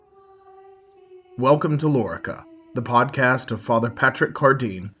Welcome to Lorica, the podcast of Father Patrick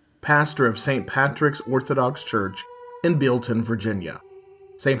Cardine, pastor of St. Patrick's Orthodox Church in Bealton, Virginia.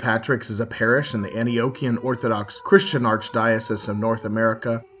 St. Patrick's is a parish in the Antiochian Orthodox Christian Archdiocese of North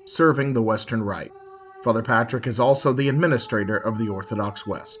America, serving the Western Rite. Father Patrick is also the administrator of the Orthodox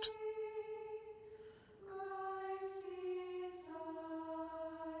West.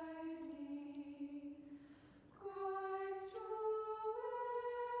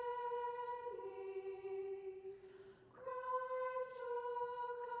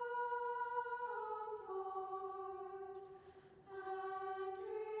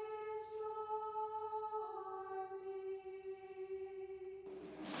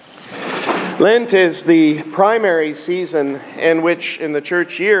 Lent is the primary season in the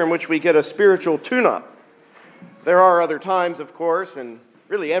church year in which we get a spiritual tune-up. There are other times, of course, and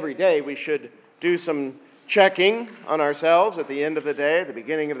really every day we should do some checking on ourselves at the end of the day, at the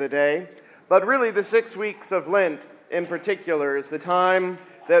beginning of the day. But really the 6 weeks of Lent in particular is the time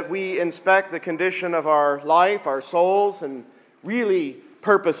that we inspect the condition of our life, our souls, and really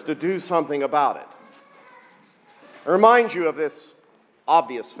purpose to do something about it. I remind you of this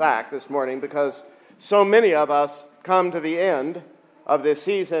obvious fact this morning because so many of us come to the end of this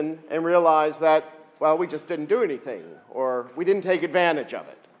season and realize that, well, we just didn't do anything or we didn't take advantage of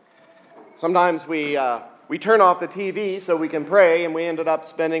it. Sometimes we turn off the TV so we can pray, and we ended up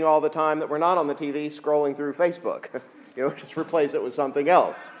spending all the time that we're not on the TV scrolling through Facebook. Just replace it with something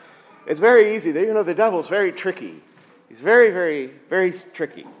else. It's very easy. The devil's very tricky. He's very, very, very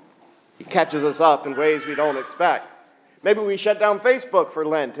tricky. He catches us up in ways we don't expect. Maybe we shut down Facebook for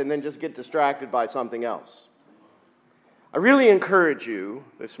Lent and then just get distracted by something else. I really encourage you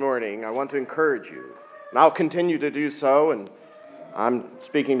this morning. I want to encourage you, and I'll continue to do so, and I'm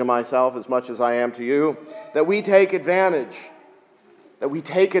speaking to myself as much as I am to you, that we take advantage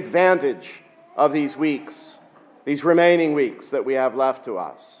of these weeks, these remaining weeks that we have left to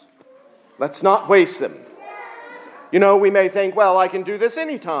us. Let's not waste them. We may think, well, I can do this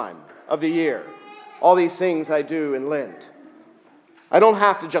any time of the year. All these things I do in Lent. I don't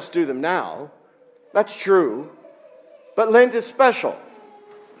have to just do them now. That's true. But Lent is special.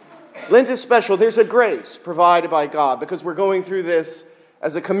 Lent is special. There's a grace provided by God because we're going through this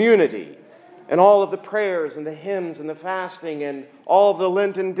as a community. And all of the prayers and the hymns and the fasting and all of the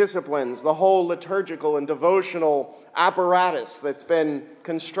Lenten disciplines, the whole liturgical and devotional apparatus that's been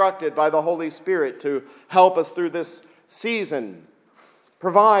constructed by the Holy Spirit to help us through this season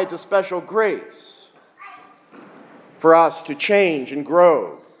provides a special grace for us to change and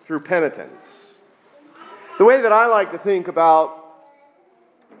grow through penitence. The way that I like to think about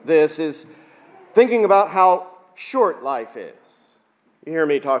this is thinking about how short life is. You hear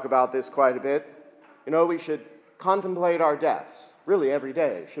me talk about this quite a bit. We should contemplate our deaths. Really every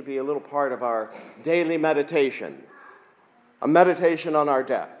day it should be a little part of our daily meditation. A meditation on our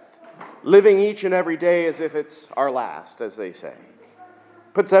death. Living each and every day as if it's our last, as they say.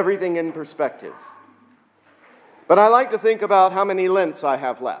 Puts everything in perspective. But I like to think about how many Lents I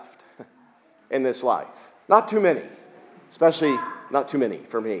have left in this life. Not too many, especially not too many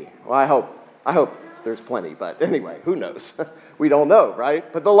for me. Well, I hope there's plenty, but anyway, who knows? We don't know,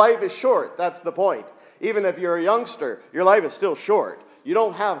 right? But the life is short, that's the point. Even if you're a youngster, your life is still short. You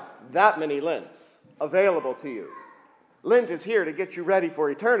don't have that many Lents available to you. Lent is here to get you ready for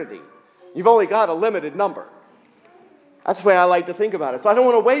eternity. You've only got a limited number. That's the way I like to think about it. So I don't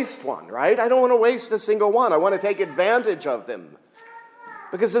want to waste one, right? I don't want to waste a single one. I want to take advantage of them.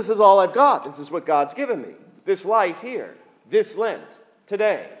 Because this is all I've got. This is what God's given me. This life here. This Lent.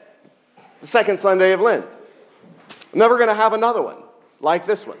 Today. The second Sunday of Lent. I'm never going to have another one like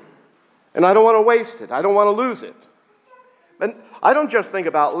this one. And I don't want to waste it. I don't want to lose it. And I don't just think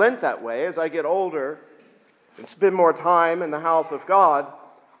about Lent that way. As I get older and spend more time in the house of God,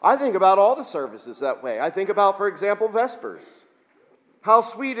 I think about all the services that way. I think about, for example, Vespers. How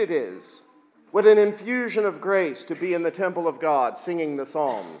sweet it is. What an infusion of grace to be in the temple of God singing the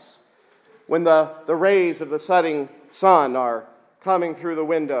Psalms. When the rays of the setting sun are coming through the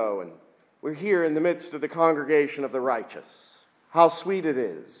window and we're here in the midst of the congregation of the righteous. How sweet it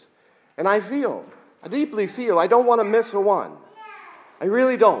is. And I deeply feel, I don't want to miss a one. I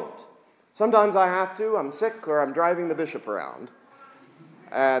really don't. Sometimes I have to. I'm sick or I'm driving the bishop around.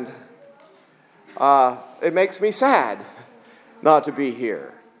 And it makes me sad not to be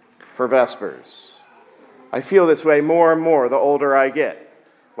here for Vespers. I feel this way more and more the older I get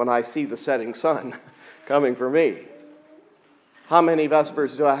when I see the setting sun coming for me. How many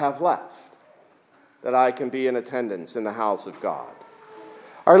Vespers do I have left that I can be in attendance in the house of God?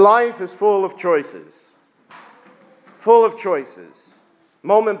 Our life is full of choices. Full of choices.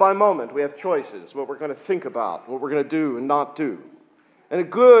 Moment by moment, we have choices, what we're going to think about, what we're going to do and not do. And a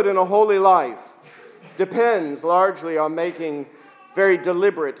good and a holy life depends largely on making very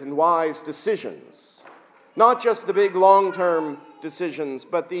deliberate and wise decisions. Not just the big long-term decisions,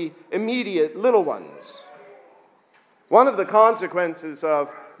 but the immediate little ones. One of the consequences of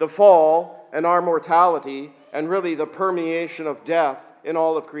the fall and our mortality, and really the permeation of death in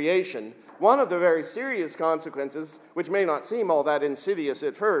all of creation, one of the very serious consequences, which may not seem all that insidious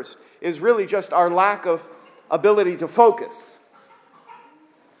at first, is really just our lack of ability to focus.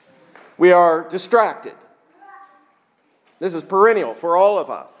 We are distracted. This is perennial for all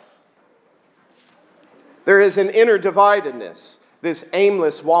of us. There is an inner dividedness, this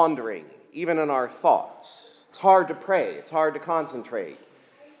aimless wandering, even in our thoughts. It's hard to pray. It's hard to concentrate.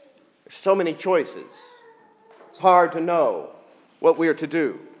 There's so many choices. It's hard to know what we are to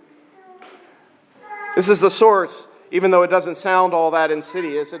do. This is the source, even though it doesn't sound all that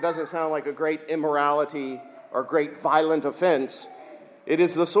insidious, it doesn't sound like a great immorality or great violent offense. It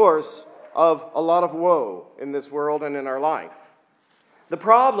is the source of a lot of woe in this world and in our life. The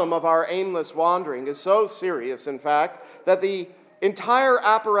problem of our aimless wandering is so serious, in fact, that the entire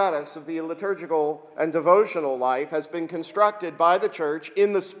apparatus of the liturgical and devotional life has been constructed by the church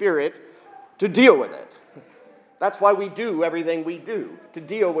in the Spirit to deal with it. That's why we do everything we do, to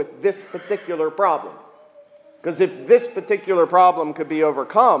deal with this particular problem. Because if this particular problem could be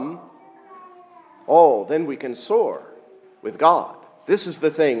overcome, then we can soar with God. This is the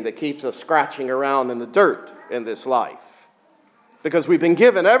thing that keeps us scratching around in the dirt in this life. Because we've been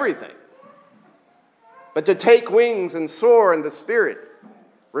given everything. But to take wings and soar in the Spirit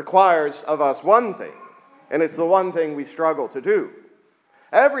requires of us one thing, and it's the one thing we struggle to do.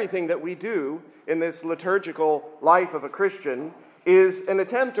 Everything that we do in this liturgical life of a Christian is an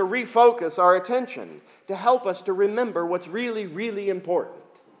attempt to refocus our attention, to help us to remember what's really, really important.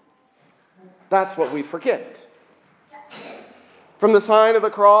 That's what we forget. From the sign of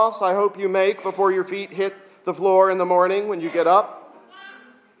the cross, I hope you make before your feet hit the floor in the morning when you get up.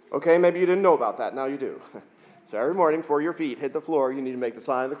 Okay, maybe you didn't know about that. Now you do. So every morning before your feet hit the floor, you need to make the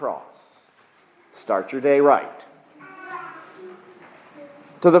sign of the cross. Start your day right.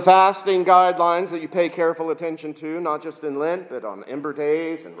 To the fasting guidelines that you pay careful attention to, not just in Lent, but on Ember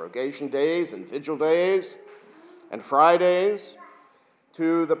days and Rogation days and Vigil days and Fridays.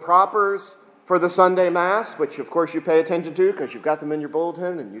 To the propers for the Sunday Mass, which of course you pay attention to because you've got them in your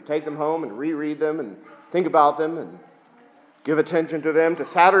bulletin and you take them home and reread them and think about them and give attention to them. To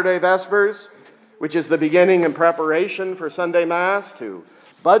Saturday Vespers, which is the beginning and preparation for Sunday Mass. To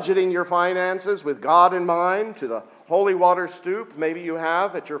budgeting your finances with God in mind. To the holy water stoup maybe you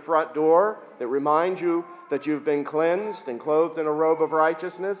have at your front door that reminds you that you've been cleansed and clothed in a robe of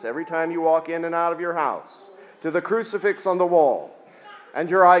righteousness every time you walk in and out of your house. To the crucifix on the wall and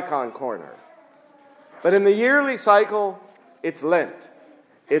your icon corner. But in the yearly cycle, it's Lent.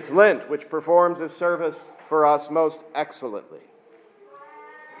 It's Lent which performs this service for us most excellently.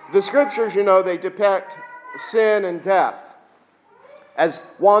 The scriptures, they depict sin and death as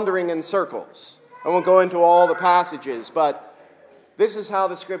wandering in circles. I won't go into all the passages, but this is how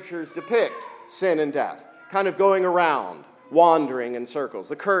the scriptures depict sin and death, kind of going around, wandering in circles.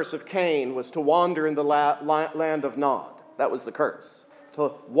 The curse of Cain was to wander in the land of Nod. That was the curse,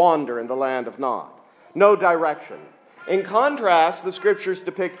 to wander in the land of Nod. No direction. In contrast, the scriptures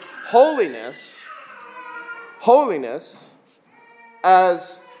depict holiness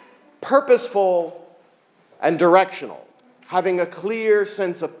as purposeful and directional, having a clear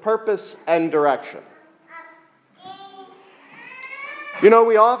sense of purpose and direction.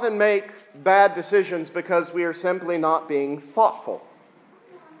 We often make bad decisions because we are simply not being thoughtful,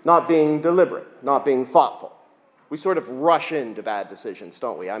 not being deliberate, not being thoughtful. We sort of rush into bad decisions,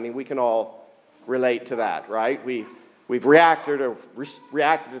 don't we? I mean, we can all relate to that, right? We've reacted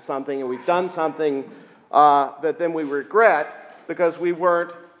to something, and we've done something that then we regret because we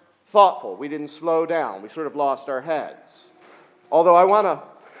weren't thoughtful. We didn't slow down. We sort of lost our heads. Although I want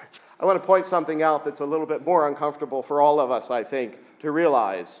to point something out that's a little bit more uncomfortable for all of us, I think, to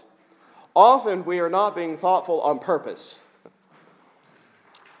realize. Often we are not being thoughtful on purpose.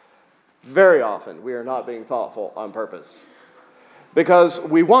 Very often we are not being thoughtful on purpose because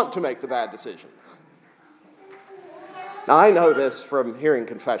we want to make the bad decision. Now, I know this from hearing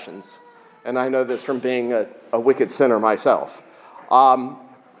confessions, and I know this from being a wicked sinner myself.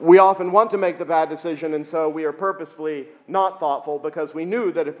 We often want to make the bad decision, and so we are purposefully not thoughtful because we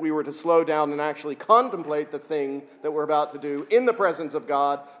knew that if we were to slow down and actually contemplate the thing that we're about to do in the presence of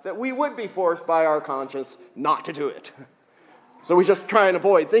God, that we would be forced by our conscience not to do it. So we just try and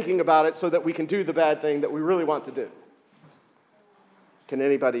avoid thinking about it so that we can do the bad thing that we really want to do. Can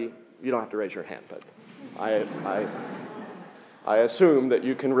anybody, you don't have to raise your hand, but I assume that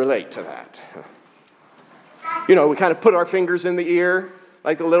you can relate to that. We kind of put our fingers in the ear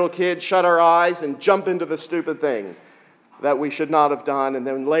like the little kid, shut our eyes, and jump into the stupid thing that we should not have done, and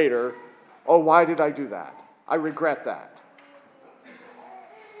then later, oh, why did I do that? I regret that.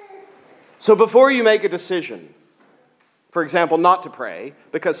 So before you make a decision, for example, not to pray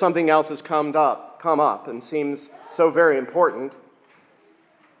because something else has come up and seems so very important,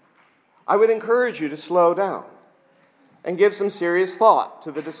 I would encourage you to slow down and give some serious thought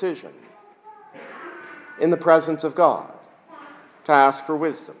to the decision in the presence of God, to ask for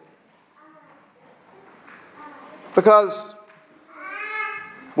wisdom. Because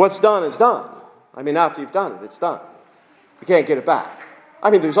what's done is done. After you've done it, it's done. You can't get it back.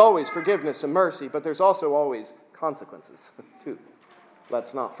 There's always forgiveness and mercy, but there's also always consequences, too.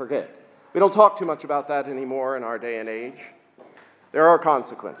 Let's not forget. We don't talk too much about that anymore in our day and age. There are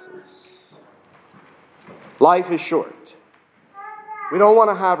consequences. Life is short. We don't want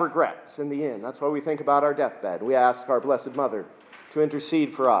to have regrets in the end. That's why we think about our deathbed. We ask our Blessed Mother to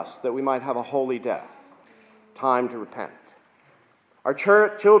intercede for us that we might have a holy death, time to repent. Our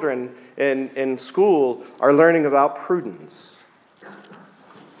children in school are learning about prudence.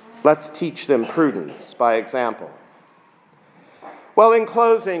 Let's teach them prudence by example. Well, in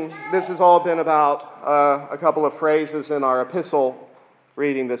closing, this has all been about a couple of phrases in our epistle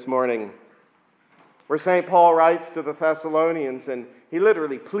reading this morning, where St. Paul writes to the Thessalonians, and he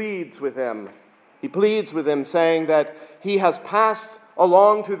literally pleads with them. He pleads with them, saying that he has passed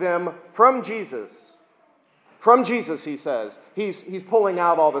along to them from Jesus. From Jesus, he says. He's pulling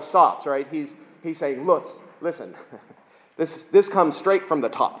out all the stops, right? He's saying, listen, this comes straight from the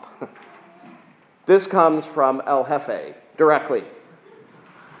top. This comes from El Jefe, directly.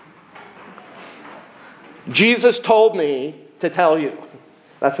 Jesus told me to tell you.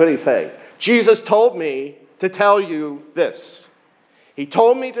 That's what he's saying. Jesus told me to tell you this. He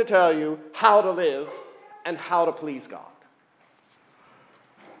told me to tell you how to live and how to please God.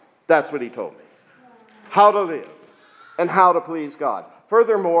 That's what he told me. How to live and how to please God.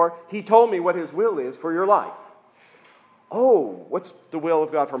 Furthermore, he told me what his will is for your life. Oh, what's the will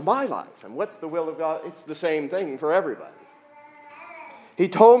of God for my life? And what's the will of God? It's the same thing for everybody. He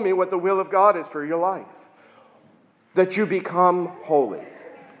told me what the will of God is for your life. That you become holy.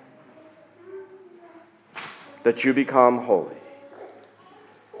 That you become holy.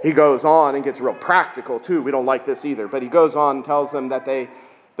 He goes on and gets real practical too. We don't like this either. But he goes on and tells them that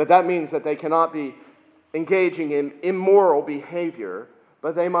that means that they cannot be engaging in immoral behavior,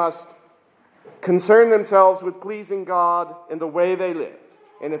 but they must concern themselves with pleasing God in the way they live.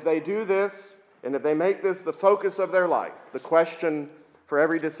 And if they do this, and if they make this the focus of their life, the question for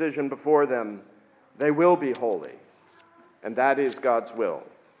every decision before them, they will be holy. And that is God's will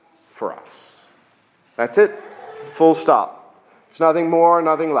for us. That's it. Full stop. There's nothing more,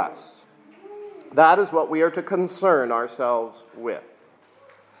 nothing less. That is what we are to concern ourselves with.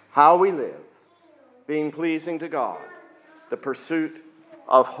 How we live, being pleasing to God, the pursuit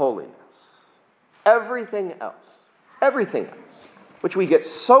of holiness. Everything else, which we get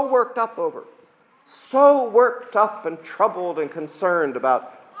so worked up over, so worked up and troubled and concerned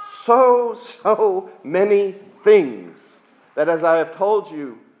about so many things that, as I have told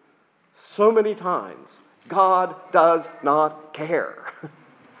you so many times, God does not care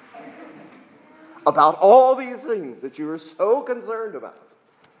about all these things that you are so concerned about.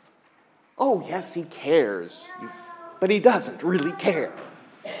 Oh, yes, he cares, but he doesn't really care.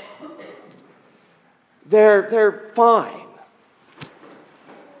 They're fine.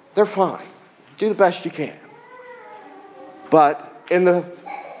 They're fine. Do the best you can. But in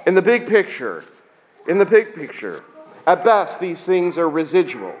the big picture, at best, these things are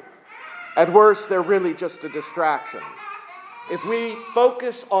residual. At worst, they're really just a distraction. If we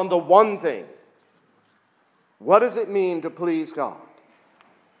focus on the one thing, what does it mean to please God?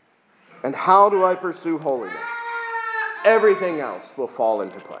 And how do I pursue holiness? Everything else will fall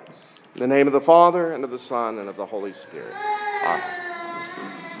into place. In the name of the Father, and of the Son, and of the Holy Spirit. Amen.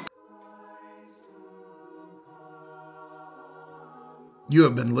 You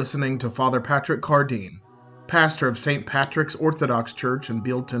have been listening to Father Patrick Cardeen, pastor of St. Patrick's Orthodox Church in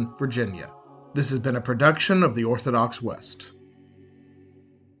Bealton, Virginia. This has been a production of the Orthodox West.